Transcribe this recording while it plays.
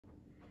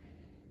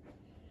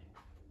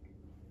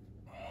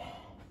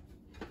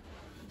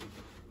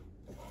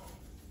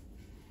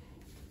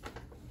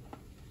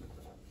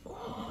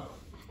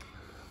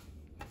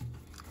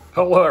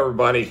Hello,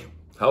 everybody.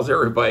 How's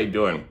everybody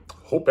doing?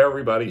 Hope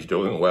everybody's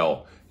doing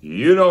well.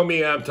 You know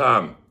me, I'm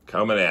Tom,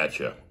 coming at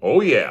you.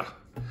 Oh, yeah.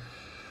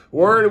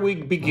 Where do we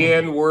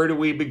begin? Where do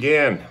we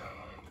begin?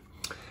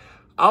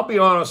 I'll be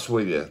honest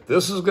with you.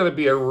 This is going to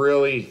be a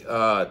really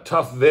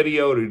tough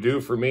video to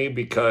do for me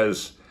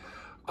because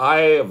I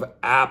have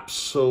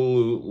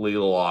absolutely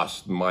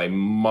lost my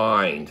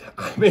mind.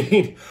 I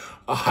mean,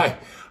 I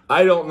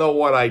don't know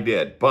what I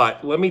did,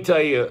 but let me tell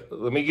you,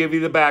 let me give you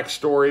the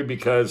backstory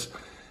because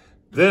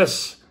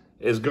this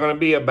is going to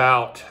be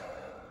about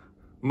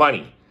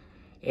money.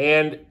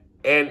 And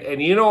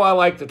you know, I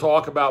like to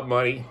talk about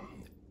money.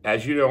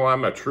 As you know,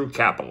 I'm a true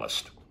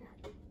capitalist.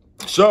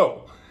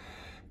 So,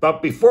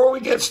 but before we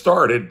get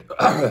started,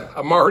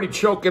 I'm already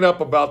choking up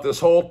about this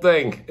whole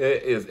thing.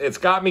 It's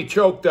got me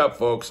choked up,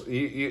 folks.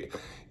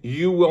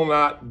 You will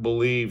not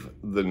believe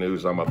the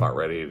news I'm about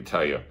ready to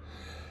tell you.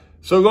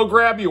 So go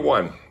grab you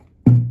one,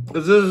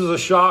 because this is a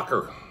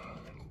shocker.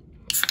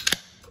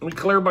 Let me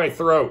clear my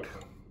throat.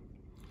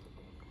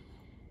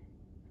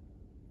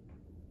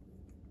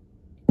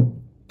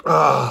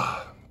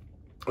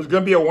 It's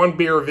going to be a one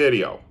beer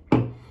video.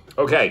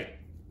 Okay.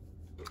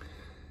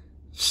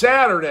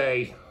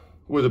 Saturday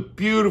was a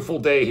beautiful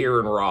day here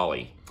in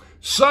Raleigh.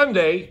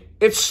 Sunday,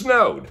 it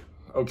snowed.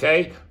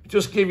 Okay.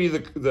 Just give you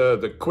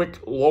the quick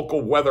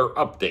local weather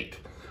update.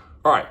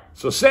 All right.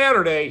 So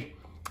Saturday,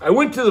 I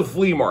went to the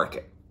flea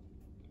market,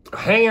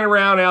 hanging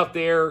around out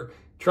there,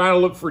 trying to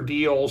look for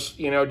deals,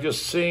 you know,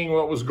 just seeing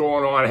what was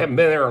going on. I haven't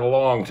been there in a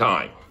long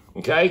time.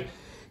 Okay.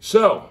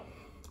 So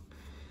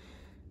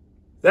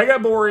that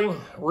got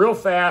boring real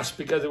fast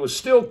because it was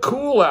still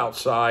cool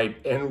outside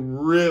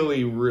and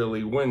really,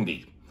 really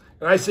windy.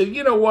 And I said,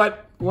 you know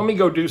what? Let me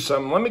go do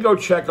something. Let me go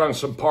check on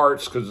some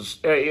parts because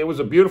it was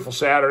a beautiful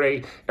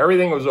Saturday.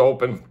 Everything was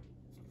open.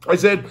 I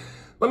said,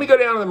 let me go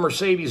down to the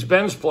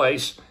Mercedes-Benz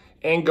place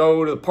and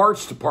go to the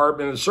parts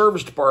department, the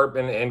service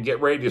department, and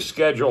get ready to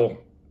schedule.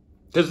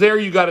 Because there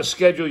you got to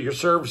schedule your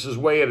services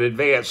way in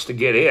advance to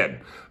get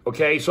in.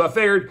 Okay, so I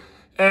figured,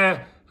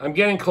 I'm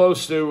getting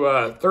close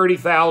to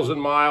 30,000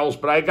 miles,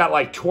 but I got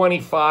like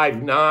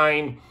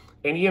 25.9.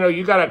 And, you know,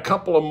 you got a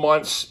couple of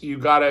months. You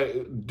got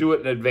to do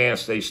it in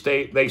advance. They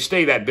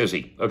stay that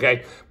busy,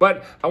 okay?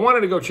 But I wanted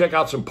to go check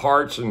out some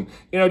parts and,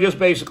 you know, just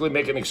basically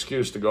make an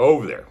excuse to go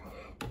over there.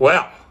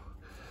 Well,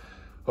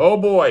 oh,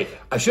 boy,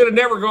 I should have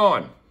never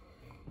gone.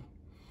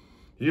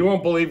 You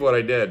won't believe what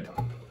I did.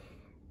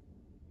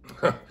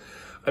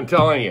 I'm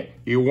telling you,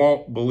 you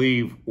won't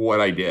believe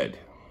what I did.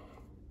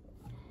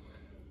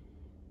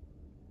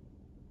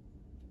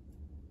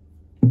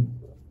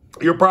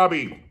 You're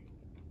probably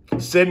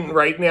sitting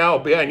right now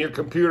behind your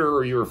computer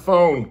or your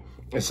phone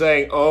and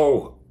saying,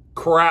 oh,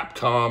 crap,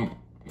 Tom,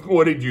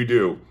 what did you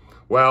do?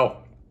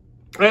 Well,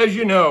 as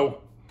you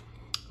know,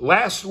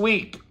 last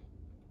week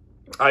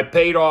I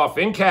paid off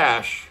in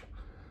cash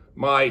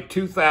my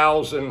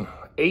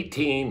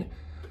 2018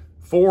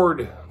 Ford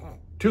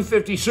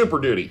 250 Super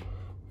Duty.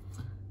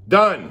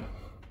 Done.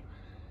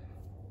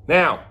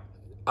 Now,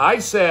 I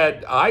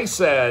said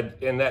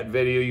in that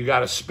video, you got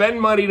to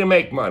spend money to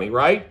make money,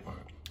 right?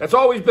 That's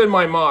always been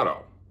my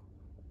motto,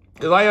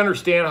 because I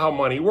understand how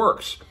money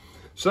works.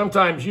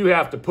 Sometimes you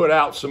have to put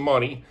out some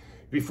money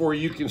before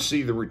you can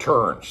see the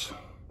returns.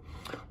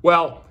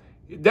 Well,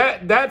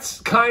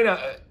 that's kind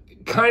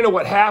of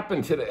what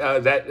happened to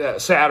that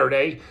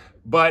Saturday,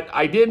 but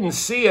I didn't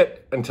see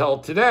it until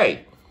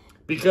today,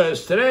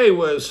 because today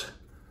was,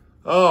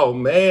 oh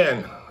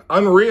man,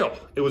 unreal.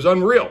 It was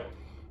unreal.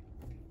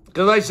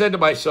 Because I said to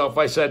myself,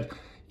 I said,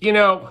 you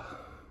know,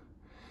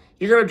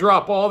 you're going to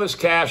drop all this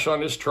cash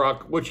on this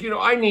truck, which, you know,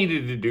 I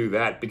needed to do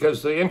that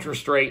because the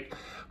interest rate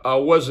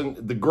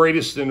wasn't the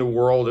greatest in the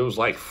world. It was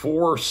like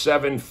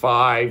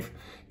 4.75,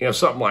 you know,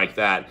 something like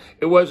that.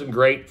 It wasn't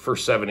great for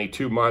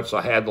 72 months.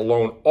 I had the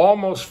loan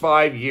almost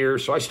 5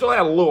 years, so I still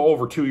had a little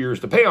over 2 years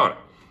to pay on it.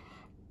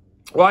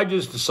 Well, I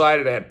just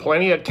decided I had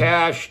plenty of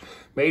cash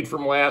made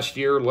from last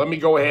year. Let me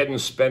go ahead and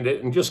spend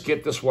it and just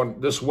get this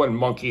one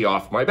monkey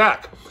off my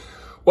back.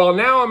 Well,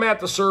 now I'm at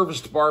the service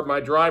department.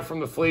 I drive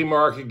from the flea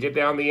market, get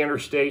down the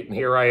interstate, and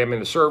here I am in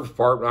the service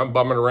department. I'm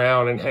bumming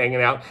around and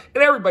hanging out,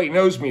 and everybody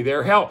knows me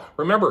there. Hell,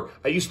 remember,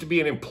 I used to be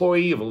an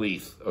employee of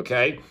Leith,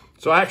 okay?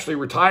 So I actually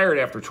retired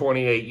after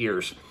 28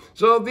 years.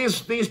 So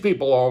these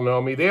people all know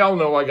me. They all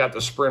know I got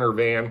the Sprinter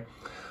van.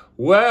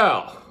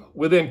 Well,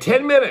 within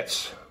 10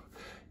 minutes,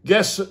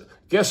 guess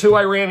who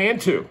I ran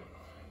into?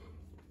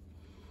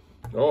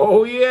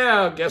 Oh,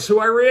 yeah, guess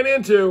who I ran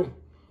into?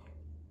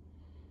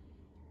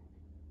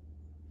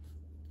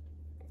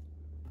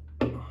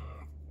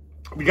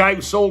 The guy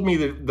who sold me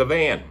the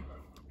van,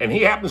 and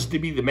he happens to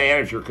be the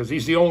manager because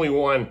he's the only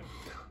one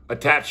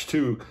attached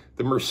to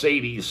the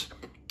Mercedes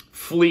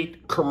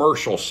fleet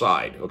commercial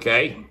side,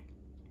 okay?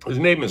 His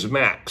name is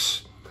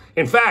Max.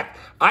 In fact,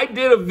 I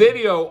did a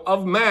video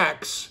of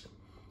Max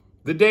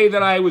the day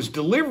that I was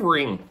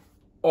delivering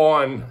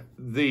on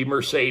the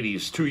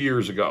Mercedes 2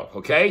 years ago,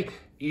 okay?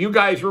 You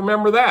guys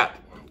remember that,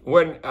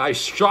 when I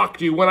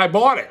shocked you when I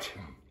bought it.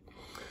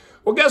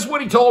 Well, guess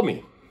what he told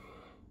me?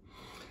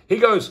 He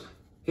goes,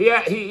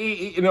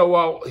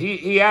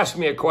 he asked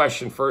me a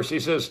question first. He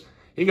says,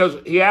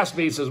 he asked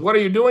me, he says, what are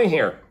you doing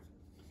here?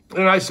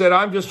 And I said,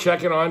 I'm just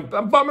checking on,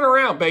 I'm bumming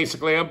around,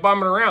 basically. I'm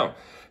bumming around.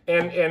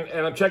 And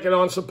I'm checking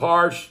on some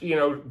parts, you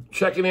know,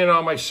 checking in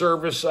on my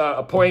service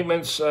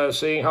appointments,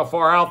 seeing how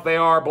far out they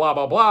are, blah,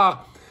 blah, blah.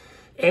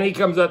 And he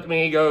comes up to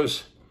me, he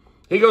goes,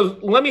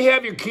 let me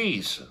have your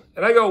keys.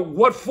 And I go,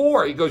 what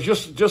for? He goes,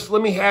 just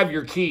let me have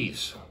your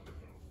keys.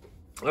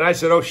 And I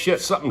said, oh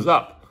shit, something's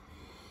up.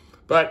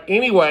 But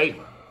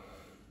anyway,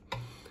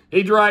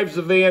 he drives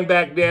the van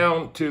back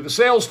down to the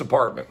sales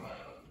department.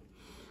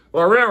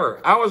 Well,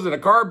 remember, I was in the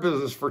car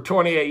business for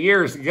 28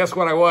 years, and guess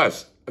what I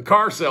was? A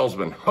car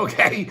salesman,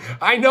 okay?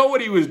 I know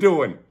what he was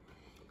doing.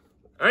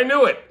 I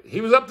knew it.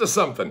 He was up to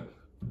something.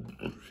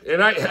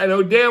 And I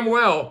know damn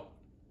well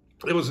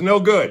it was no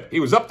good. He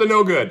was up to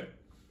no good.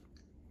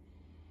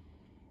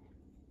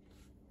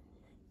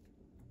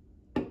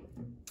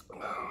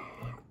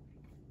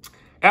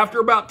 After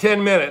about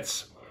 10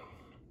 minutes,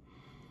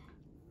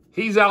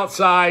 he's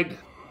outside,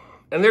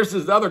 and there's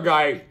this other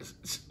guy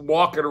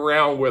walking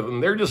around with him.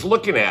 They're just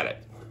looking at it.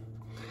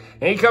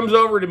 And he comes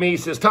over to me, he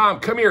says, Tom,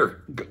 come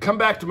here, come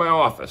back to my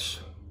office.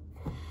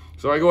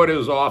 So I go into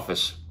his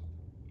office.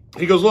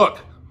 He goes, look,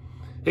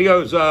 he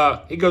goes,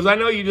 I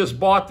know you just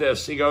bought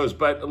this. He goes,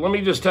 but let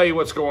me just tell you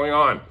what's going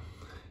on.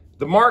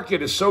 The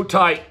market is so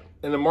tight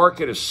and the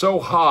market is so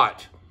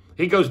hot.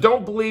 He goes,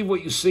 don't believe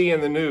what you see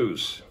in the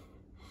news,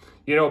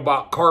 you know,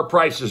 about car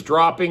prices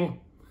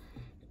dropping.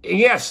 And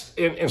yes,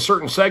 in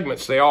certain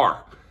segments they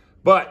are.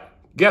 But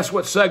guess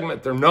what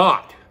segment they're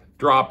not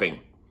dropping?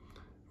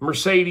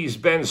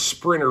 Mercedes-Benz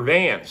Sprinter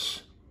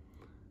vans.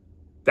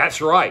 That's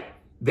right.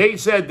 They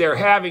said they're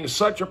having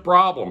such a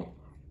problem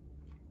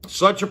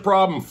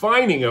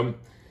finding them,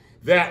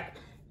 that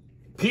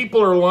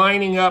people are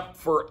lining up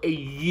for a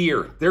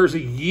year. There's a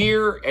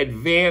year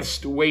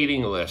advanced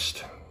waiting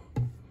list.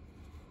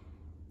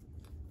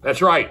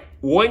 That's right.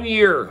 1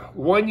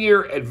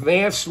 year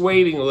advanced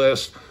waiting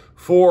list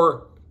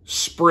for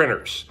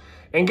Sprinters.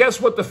 And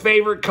guess what the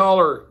favorite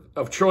color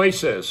of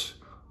choice is?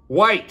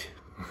 White.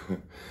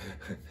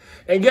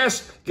 And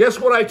guess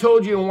what I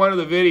told you in one of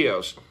the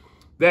videos?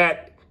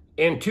 That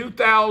in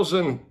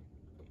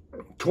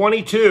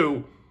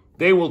 2022,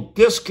 they will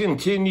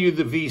discontinue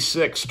the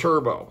V6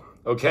 turbo,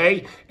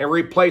 okay? And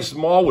replace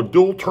them all with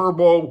dual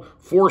turbo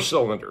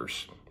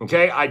 4-cylinders,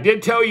 okay? I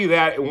did tell you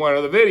that in one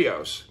of the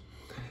videos.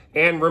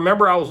 And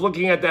remember, I was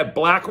looking at that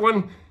black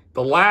one,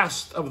 the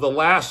last of the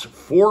last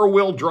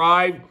 4-wheel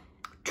drive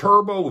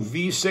turbo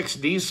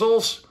V6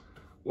 diesels.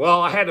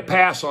 Well, I had to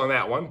pass on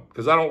that one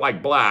because I don't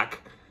like black.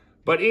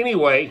 But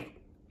anyway,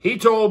 he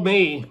told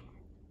me,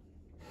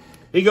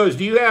 he goes,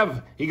 do you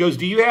have the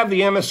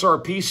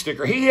MSRP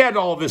sticker? He had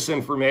all this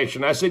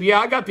information. I said, yeah,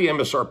 I got the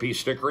MSRP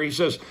sticker. He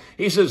says,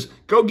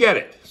 go get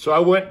it. So I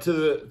went to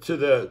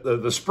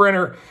the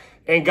Sprinter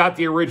and got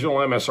the original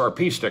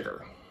MSRP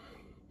sticker.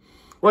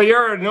 Well, you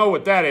already know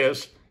what that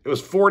is. It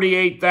was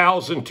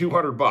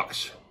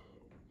 $48,200.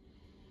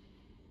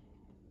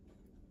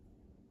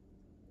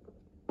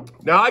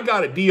 Now, I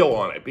got a deal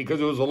on it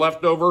because it was a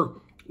leftover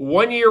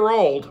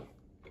 1-year-old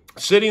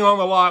sitting on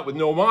the lot with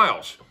no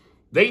miles.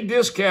 They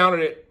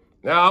discounted it.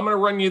 Now, I'm going to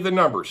run you the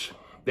numbers.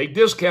 They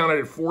discounted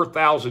it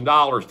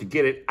 $4,000 to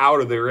get it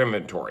out of their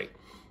inventory,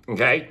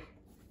 okay?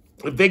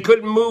 If they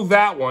couldn't move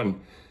that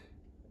one,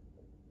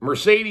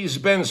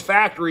 Mercedes-Benz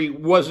factory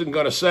wasn't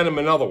going to send them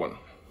another one,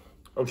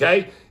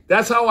 okay?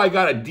 That's how I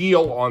got a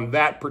deal on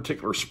that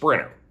particular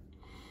Sprinter.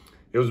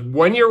 It was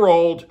 1 year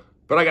old,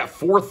 but I got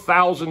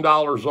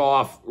 $4,000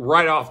 off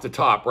right off the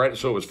top, right?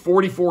 So it was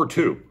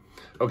 $44,200,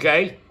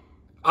 okay?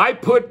 I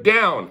put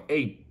down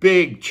a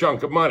big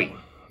chunk of money,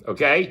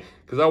 okay?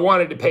 Because I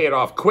wanted to pay it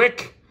off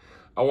quick.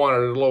 I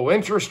wanted a low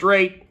interest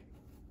rate.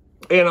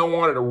 And I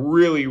wanted a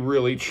really,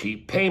 really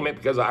cheap payment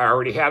because I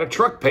already had a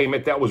truck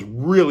payment that was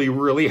really,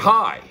 really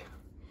high.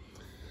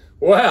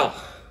 Well,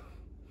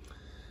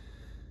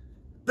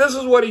 this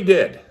is what he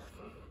did.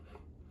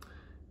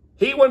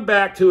 He went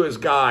back to his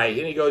guy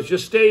and he goes,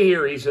 just stay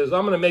here. He says,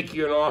 I'm going to make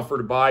you an offer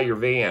to buy your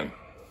van.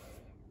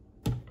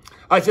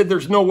 I said,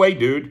 there's no way,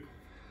 dude.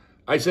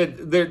 I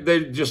said,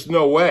 there's just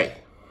no way.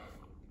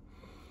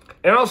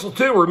 And also,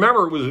 too,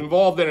 remember, it was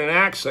involved in an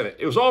accident.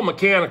 It was all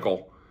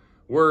mechanical,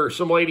 where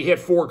some lady hit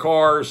 4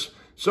 cars.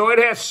 So it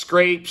has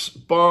scrapes,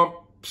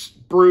 bumps,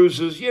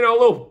 bruises, you know,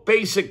 little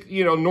basic,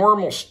 you know,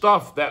 normal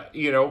stuff that,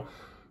 you know,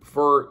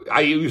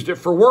 I used it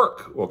for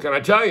work. What can I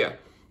tell you?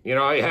 You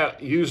know,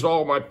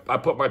 I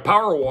put my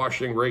power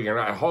washing rig in.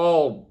 I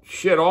hauled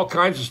shit, all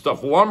kinds of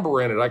stuff,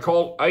 lumber in it.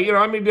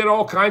 Did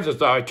all kinds of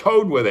stuff. I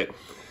towed with it.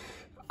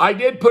 I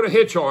did put a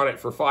hitch on it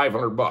for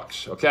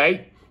 $500,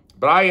 okay?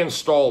 But I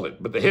installed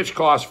it, but the hitch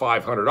cost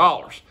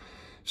 $500.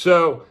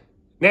 So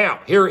now,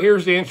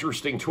 here's the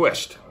interesting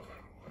twist.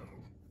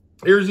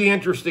 Here's the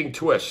interesting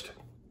twist.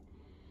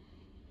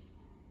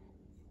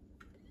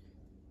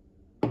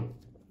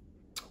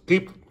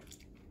 Keep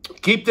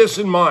this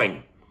in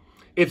mind.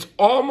 It's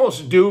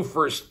almost due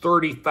for its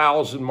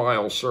 30,000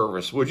 mile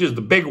service, which is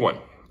the big one,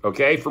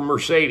 okay, for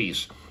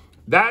Mercedes.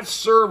 That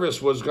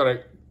service was going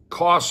to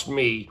cost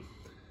me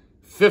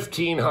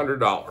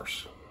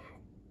 $1,500.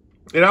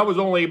 And I was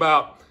only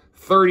about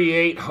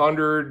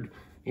 3,800,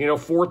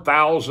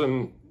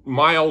 4,000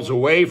 miles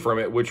away from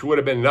it, which would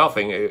have been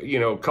nothing.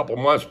 A couple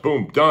months,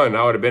 boom, done.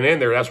 I would have been in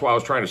there. That's why I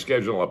was trying to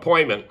schedule an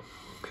appointment.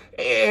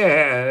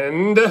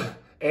 And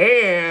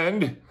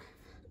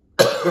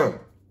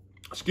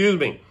excuse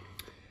me,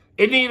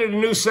 it needed a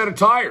new set of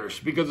tires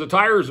because the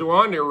tires that were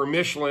on there were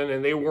Michelin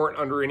and they weren't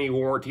under any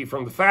warranty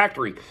from the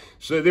factory.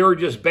 So they were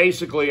just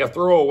basically a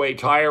throwaway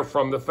tire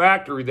from the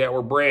factory that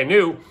were brand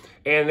new,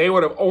 and they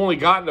would have only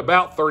gotten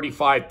about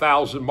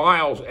 35,000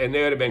 miles and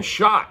they would have been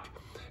shot.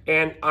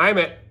 And I'm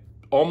at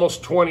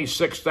almost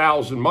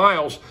 26,000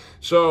 miles.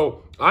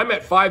 So I'm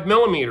at 5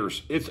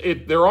 millimeters.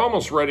 They're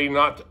almost ready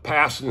not to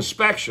pass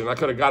inspection. I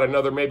could have got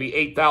another maybe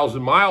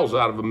 8,000 miles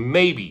out of them,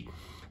 maybe.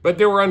 But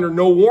they were under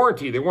no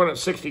warranty. They weren't a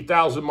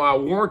 60,000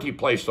 mile warranty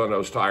placed on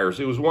those tires.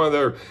 It was one of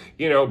their,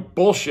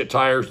 bullshit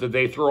tires that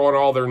they throw on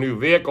all their new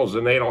vehicles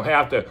and they don't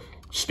have to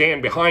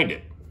stand behind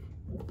it.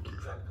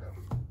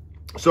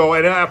 So,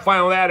 and I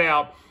found that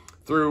out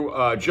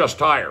through Just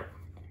Tire.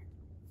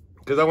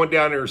 Because I went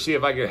down there to see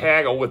if I could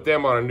haggle with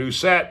them on a new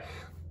set.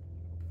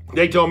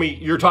 They told me,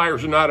 your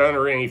tires are not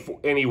under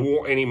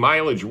any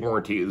mileage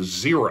warranty. It's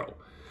 0.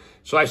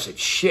 So I said,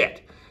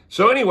 shit.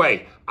 So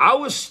anyway, I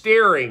was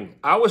staring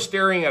at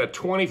a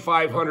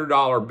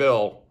 $2,500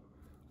 bill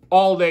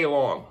all day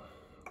long.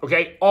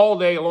 Okay, all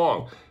day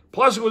long.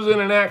 Plus it was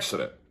in an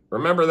accident.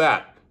 Remember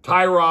that.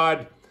 Tie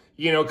rod,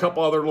 a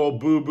couple other little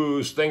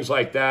boo-boos, things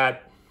like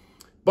that.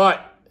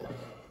 But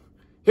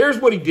here's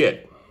what he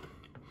did.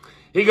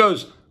 He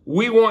goes,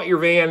 we want your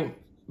van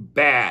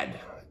bad.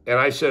 And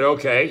I said,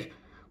 okay,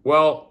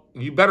 well,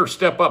 you better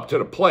step up to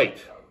the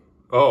plate.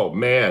 Oh,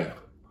 man.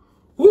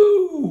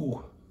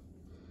 Woo!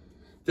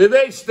 Did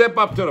they step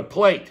up to the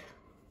plate?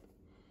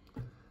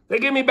 They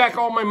gave me back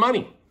all my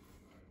money.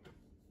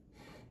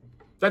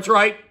 That's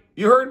right.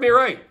 You heard me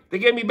right. They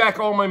gave me back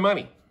all my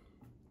money.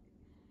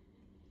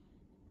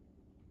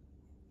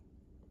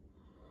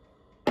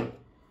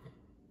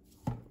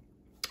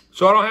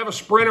 So I don't have a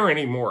Sprinter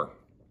anymore.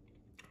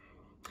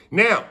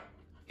 Now,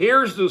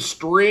 here's the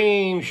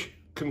strange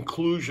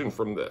conclusion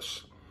from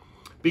this.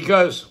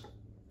 Because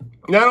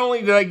not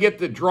only did I get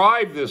to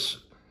drive this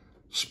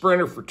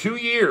Sprinter for 2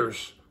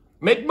 years,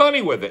 make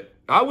money with it.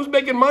 I was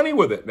making money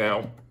with it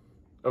now,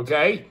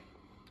 okay?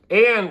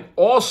 And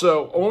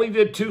also only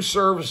did 2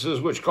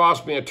 services, which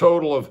cost me a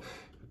total of,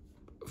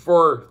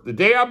 for the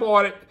day I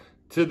bought it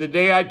to the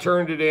day I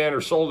turned it in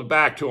or sold it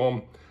back to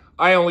them,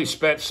 I only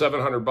spent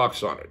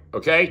 $700 on it,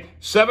 okay?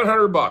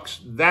 $700,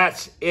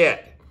 that's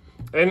it.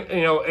 And,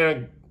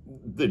 and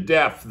the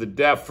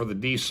DEF for the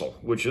diesel,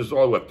 which is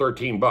only, what,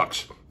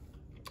 $13.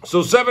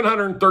 So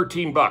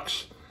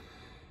 $713.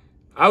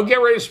 I'll get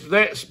ready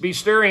to be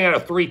staring at a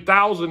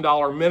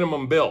 $3,000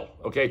 minimum bill,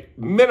 okay?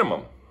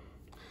 Minimum.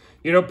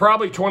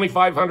 Probably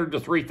 $2,500 to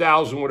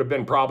 $3,000 would have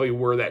been probably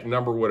where that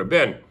number would have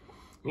been.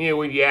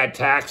 When you add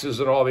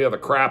taxes and all the other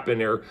crap in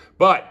there.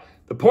 But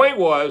the point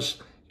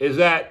is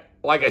that,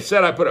 like I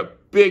said, I put a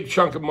big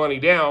chunk of money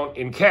down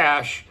in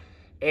cash,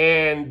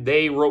 and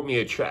they wrote me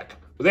a check.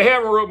 But they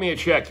haven't wrote me a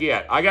check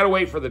yet. I got to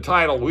wait for the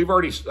title.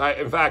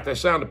 In fact, I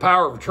signed a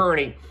power of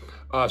attorney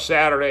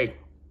Saturday.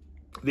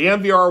 The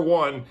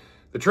MVR1,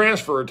 the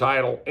transfer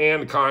title,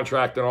 and the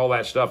contract and all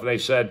that stuff. And they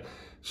said,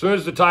 as soon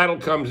as the title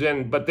comes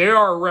in, but they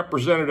are a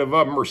representative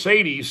of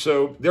Mercedes,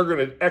 so they're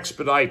going to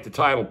expedite the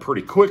title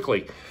pretty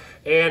quickly.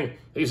 And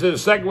he said, the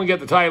second we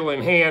get the title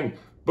in hand,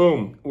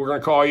 boom, we're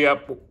going to call you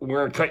up. We're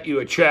going to cut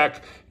you a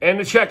check. And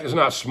the check is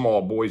not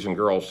small, boys and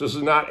girls. This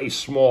is not a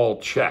small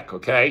check,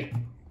 okay?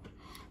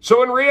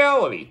 So in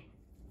reality,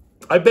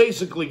 I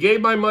basically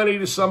gave my money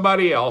to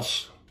somebody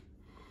else.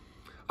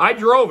 I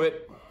drove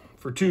it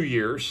for 2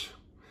 years.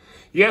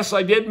 Yes,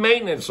 I did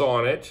maintenance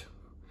on it.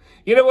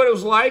 You know what it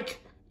was like?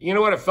 You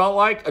know what it felt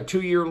like? A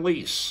 2-year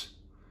lease.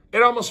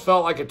 It almost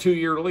felt like a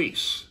 2-year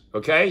lease,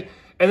 okay?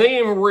 And they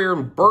didn't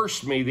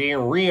reimburse me. They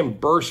didn't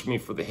reimburse me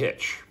for the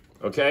hitch,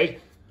 okay?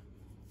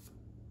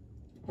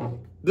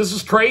 This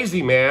is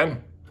crazy,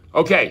 man.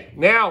 Okay,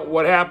 now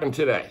what happened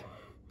today?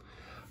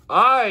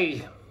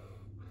 I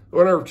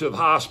went over to the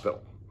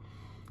hospital.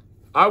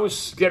 I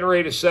was getting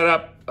ready to set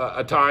up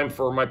a time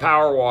for my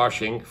power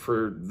washing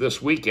for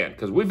this weekend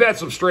because we've had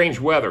some strange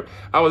weather.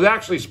 I was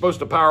actually supposed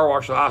to power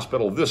wash the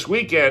hospital this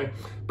weekend,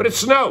 but it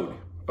snowed,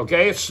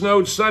 okay? It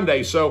snowed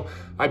Sunday, so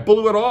I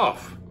blew it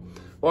off.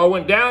 Well, I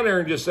went down there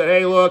and just said,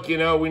 hey, look,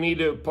 we need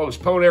to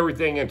postpone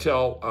everything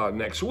until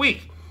next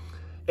week.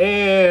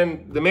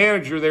 And the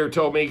manager there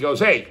told me, he goes,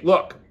 hey,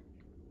 look,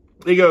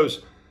 he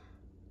goes,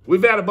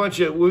 we've had a bunch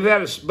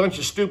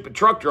of stupid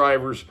truck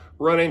drivers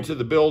run into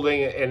the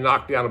building and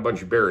knock down a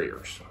bunch of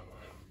barriers.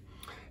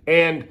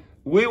 And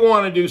we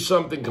want to do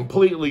something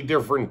completely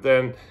different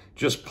than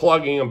just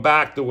plugging them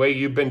back the way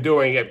you've been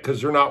doing it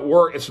because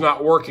it's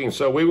not working.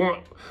 So we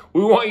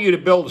want you to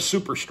build a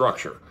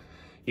superstructure,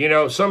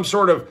 some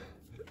sort of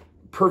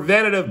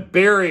preventative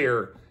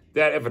barrier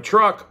that if a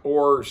truck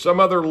or some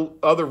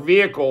other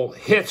vehicle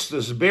hits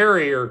this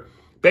barrier,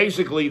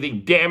 basically they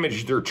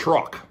damaged their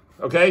truck,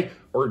 okay?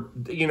 Or,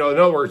 you know, in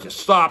other words, it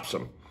stops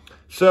them.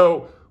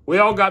 So we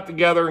all got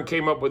together and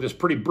came up with this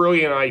pretty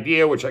brilliant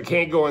idea, which I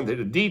can't go into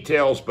the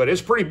details, but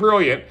it's pretty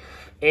brilliant.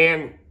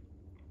 And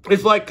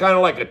it's like kind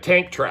of like a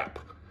tank trap.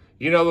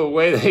 You know, the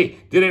way they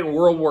did it in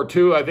World War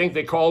II, I think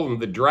they called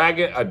them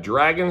a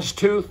dragon's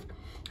tooth.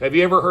 Have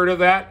you ever heard of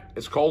that?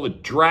 It's called a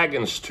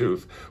dragon's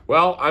tooth.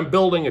 Well, I'm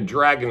building a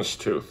dragon's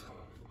tooth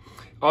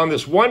on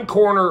this one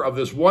corner of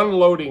this one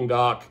loading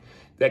dock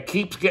that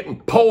keeps getting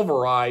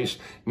pulverized.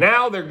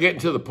 Now they're getting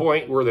to the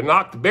point where they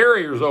knocked the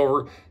barriers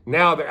over.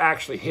 Now they're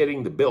actually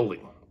hitting the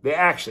building. They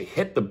actually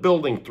hit the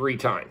building 3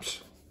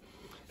 times.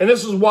 And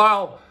this is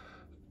while,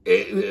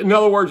 in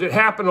other words, it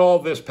happened all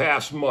this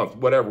past month,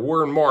 whatever.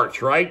 We're in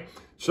March, right?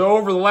 So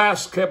over the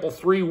last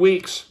 3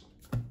 weeks,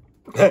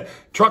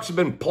 trucks have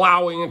been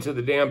plowing into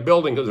the damn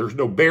building because there's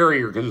no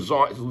barrier, because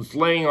it's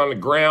laying on the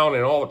ground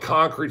and all the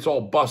concrete's all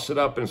busted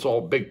up and it's all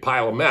a big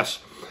pile of mess.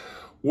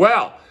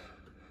 Well,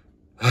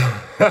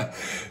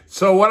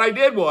 so what I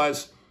did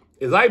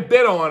is I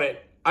bid on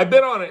it. I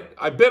bid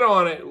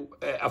on it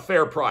a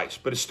fair price,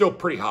 but it's still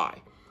pretty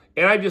high.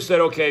 And I just said,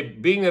 okay,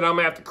 being that I'm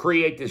going to have to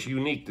create this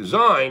unique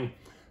design,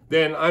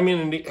 then I'm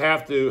going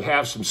to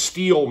have some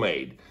steel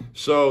made.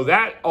 So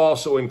that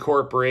also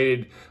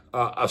incorporated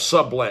a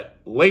sublet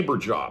labor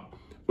job,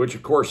 which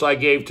of course I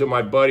gave to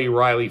my buddy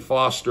Riley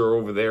Foster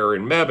over there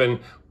in Mebane.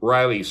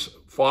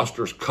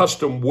 Foster's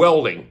Custom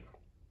Welding,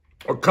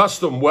 or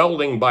Custom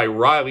Welding by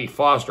Riley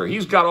Foster.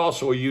 He's got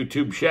also a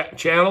YouTube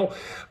channel.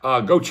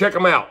 Go check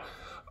him out.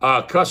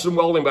 Custom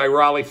Welding by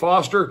Riley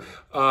Foster.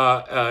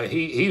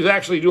 He's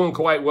actually doing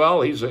quite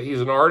well. He's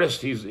an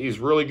artist. He's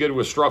really good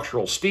with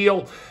structural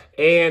steel.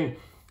 And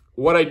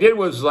what I did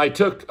was I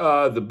took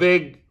the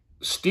big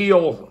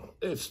steel,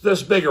 it's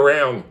this big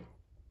around,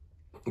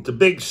 it's a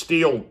big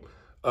steel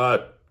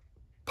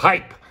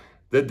pipe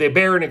that they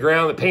bear in the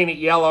ground, they paint it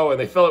yellow, and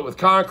they fill it with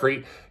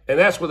concrete, and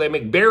that's what they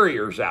make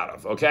barriers out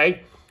of,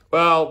 okay?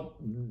 Well,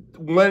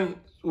 when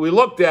we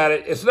looked at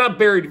it, it's not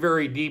buried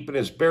very deep, and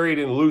it's buried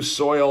in loose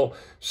soil,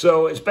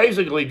 so it's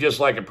basically just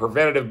like a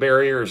preventative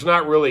barrier. It's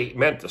not really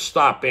meant to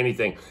stop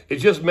anything.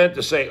 It's just meant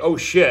to say, oh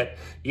shit,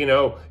 you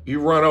know,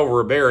 you run over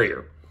a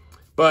barrier.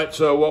 But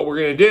so what we're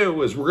going to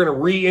do is we're going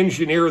to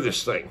re-engineer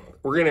this thing.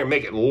 We're going to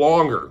make it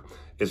longer.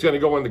 It's going to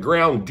go in the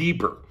ground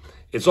deeper.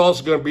 It's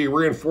also going to be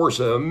reinforced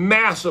with a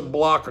massive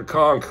block of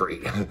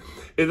concrete.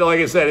 Like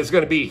I said, it's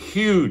going to be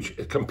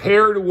huge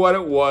compared to what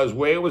it was,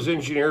 way it was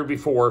engineered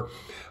before.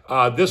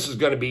 This is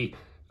going to be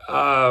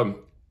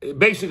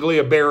basically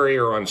a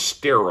barrier on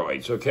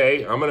steroids,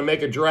 okay? I'm going to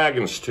make a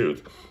dragon's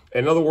tooth.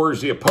 In other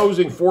words, the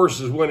opposing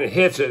forces, when it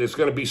hits it, it's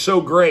going to be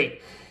so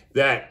great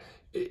that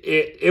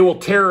they will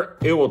tear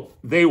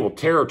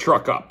a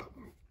truck up.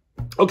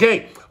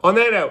 Okay, on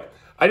that note,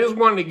 I just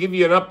wanted to give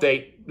you an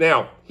update.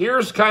 Now,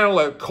 here's kind of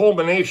a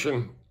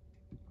culmination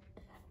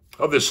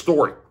of this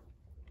story.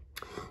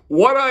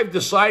 What I've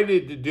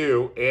decided to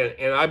do,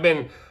 and I've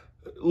been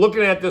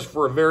looking at this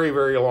for a very,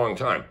 very long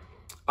time.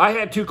 I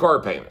had 2 car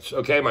payments,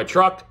 okay, my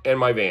truck and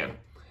my van.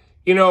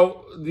 You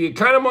know, the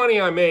kind of money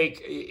I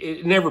make,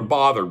 it never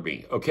bothered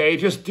me, okay? It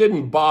just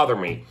didn't bother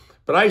me.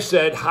 But I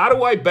said, how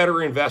do I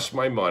better invest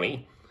my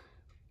money?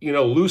 You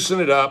know,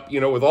 loosen it up, you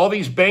know, with all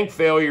these bank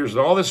failures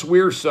and all this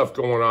weird stuff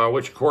going on,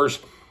 which of course,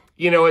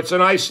 you know, it's an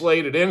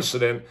isolated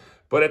incident,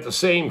 but at the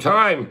same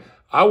time,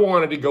 I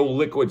wanted to go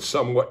liquid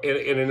somewhat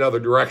in another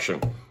direction.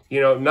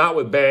 You know, not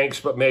with banks,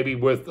 but maybe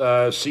with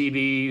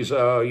CDs,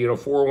 you know,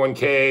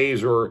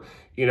 401ks or,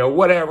 you know,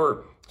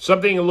 whatever,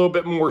 something a little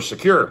bit more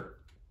secure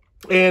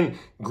and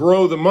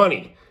grow the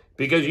money.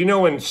 Because, you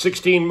know, in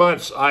 16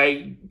 months,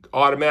 I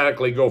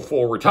automatically go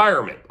full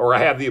retirement, or I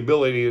have the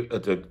ability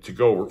to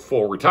go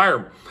full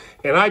retirement.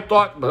 And I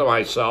thought to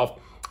myself,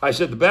 I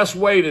said, the best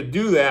way to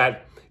do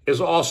that is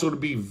also to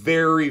be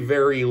very,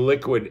 very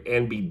liquid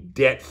and be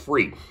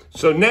debt-free.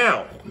 So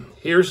now,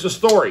 here's the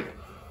story.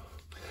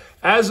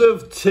 As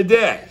of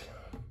today,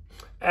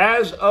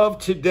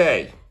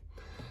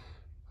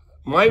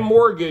 my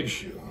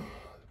mortgage,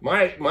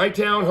 my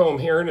townhome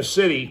here in the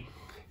city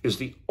is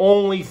the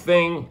only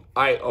thing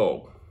I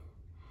owe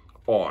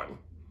on.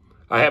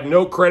 I have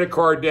no credit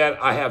card debt.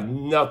 I have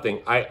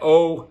nothing. I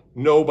owe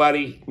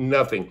nobody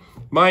nothing.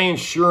 My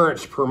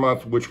insurance per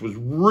month, which was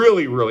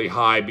really, really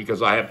high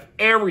because I have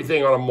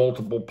everything on a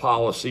multiple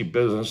policy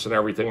business and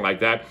everything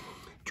like that,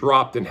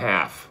 dropped in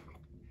half.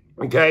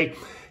 Okay?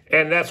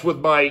 And that's with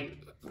my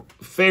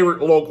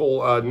favorite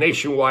local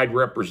nationwide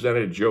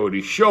representative,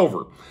 Jody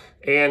Shover.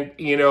 And,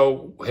 you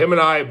know, him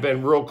and I have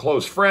been real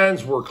close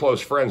friends. We're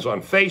close friends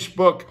on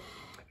Facebook.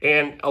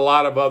 And a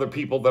lot of other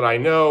people that I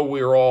know,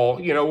 we're all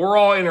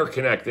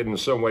interconnected in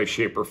some way,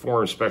 shape, or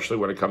form, especially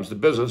when it comes to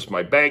business.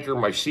 My banker,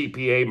 my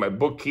CPA, my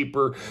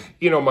bookkeeper,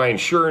 you know, my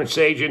insurance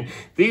agent.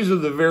 These are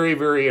the very,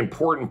 very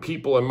important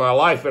people in my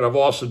life. And I've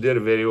also did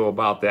a video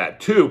about that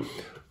too.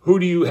 Who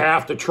do you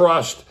have to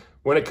trust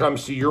when it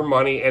comes to your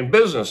money and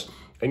business?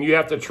 And you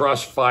have to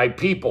trust 5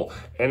 people.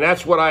 And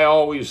that's what I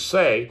always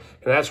say,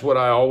 and that's what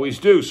I always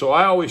do. So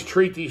I always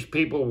treat these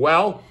people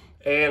well.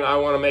 and I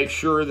want to make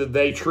sure that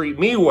they treat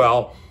me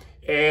well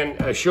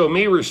and show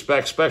me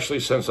respect, especially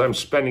since I'm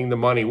spending the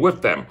money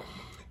with them.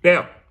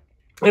 Now,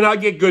 and I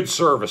get good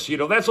service. You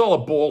know, that's all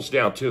it boils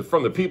down to,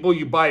 from the people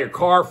you buy your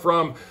car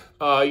from,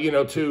 you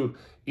know, to,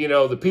 you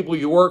know, the people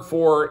you work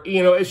for.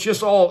 You know, it's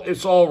just all,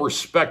 it's all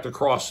respect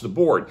across the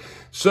board.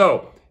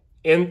 So,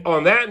 and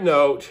on that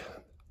note,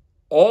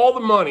 all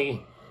the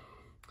money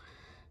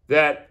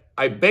that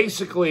I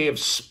basically have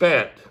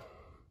spent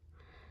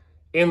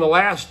in the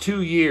last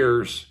 2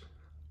 years,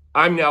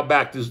 I'm now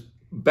back to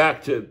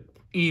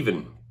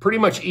even, pretty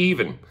much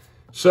even.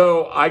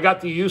 So I got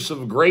the use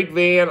of a great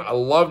van. I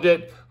loved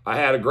it. I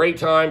had a great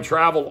time,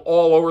 traveled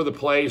all over the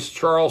place,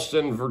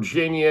 Charleston,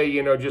 Virginia,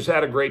 you know, just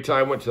had a great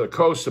time, went to the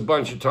coast a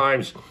bunch of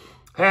times,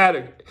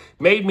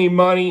 made me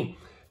money,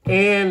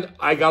 and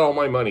I got all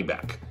my money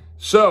back.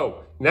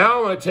 So now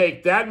I'm going to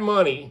take that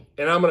money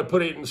and I'm going to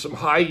put it in some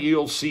high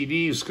yield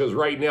CDs, because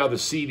right now the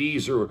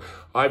CDs are,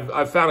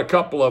 I've found a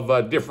couple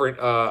of different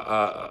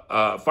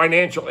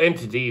financial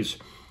entities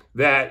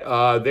that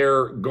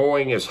they're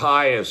going as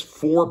high as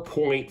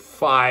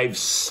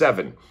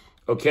 4.57,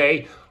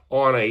 okay,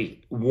 on a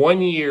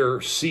 1 year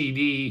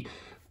CD,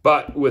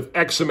 but with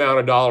X amount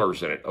of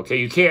dollars in it. Okay,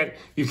 you can't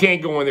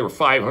go in there with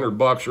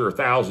 $500 or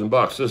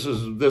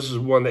 $1,000. This is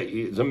one that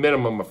is a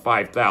minimum of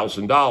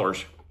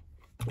 $5,000.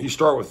 You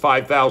start with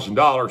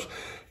 $5,000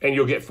 and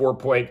you'll get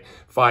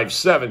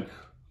 4.57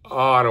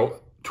 on a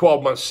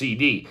 12-month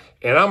CD.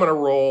 And I'm going to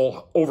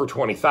roll over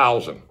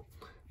 20,000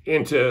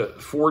 into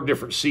 4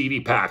 different CD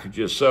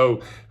packages.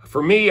 So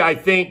for me, I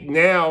think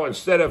now,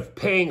 instead of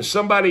paying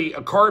somebody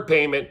a car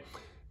payment,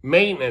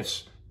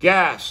 maintenance,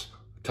 gas,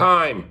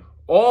 time,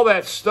 all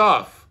that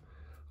stuff,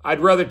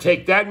 I'd rather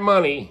take that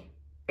money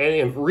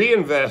and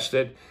reinvest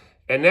it.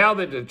 And now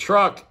that the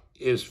truck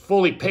is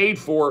fully paid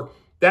for,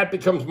 that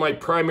becomes my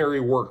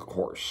primary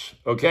workhorse,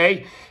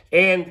 okay?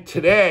 And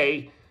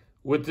today,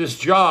 with this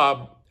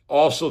job,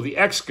 also the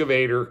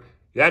excavator,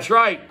 that's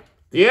right,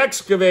 the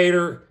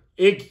excavator,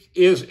 it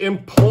is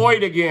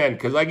employed again,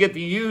 because I get to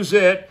use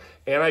it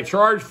and I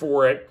charge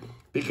for it,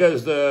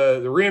 because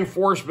the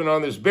reinforcement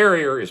on this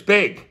barrier is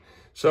big.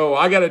 So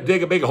I got to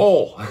dig a big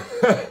hole.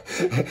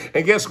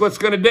 And guess what's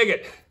going to dig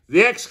it?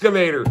 The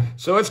excavator.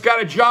 So it's got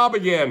a job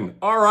again.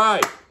 All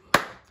right.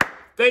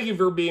 Thank you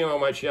for being on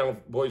my channel,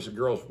 boys and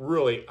girls.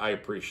 Really, I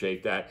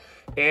appreciate that.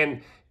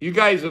 And you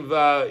guys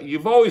have,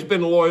 you've always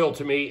been loyal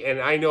to me, and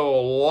I know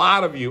a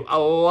lot of you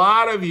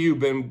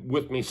been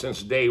with me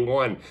since day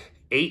one,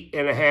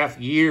 8.5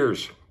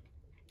 years.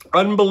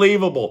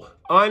 Unbelievable.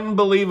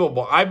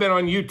 Unbelievable. I've been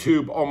on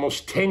YouTube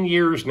almost 10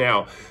 years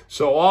now.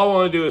 So all I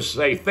want to do is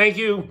say thank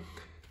you.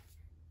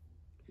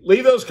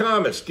 Leave those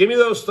comments. Give me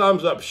those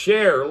thumbs up.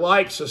 Share,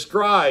 like,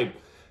 subscribe.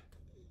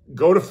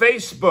 Go to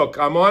Facebook.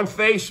 I'm on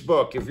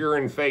Facebook if you're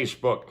in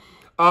Facebook.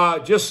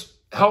 Just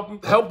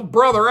help a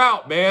brother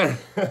out, man.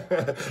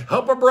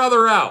 Help a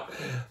brother out.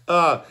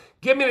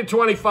 Give me the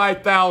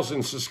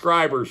 25,000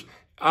 subscribers.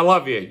 I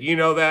love you. You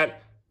know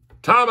that.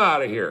 Tom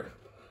out of here.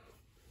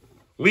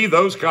 Leave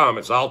those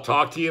comments. I'll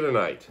talk to you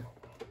tonight.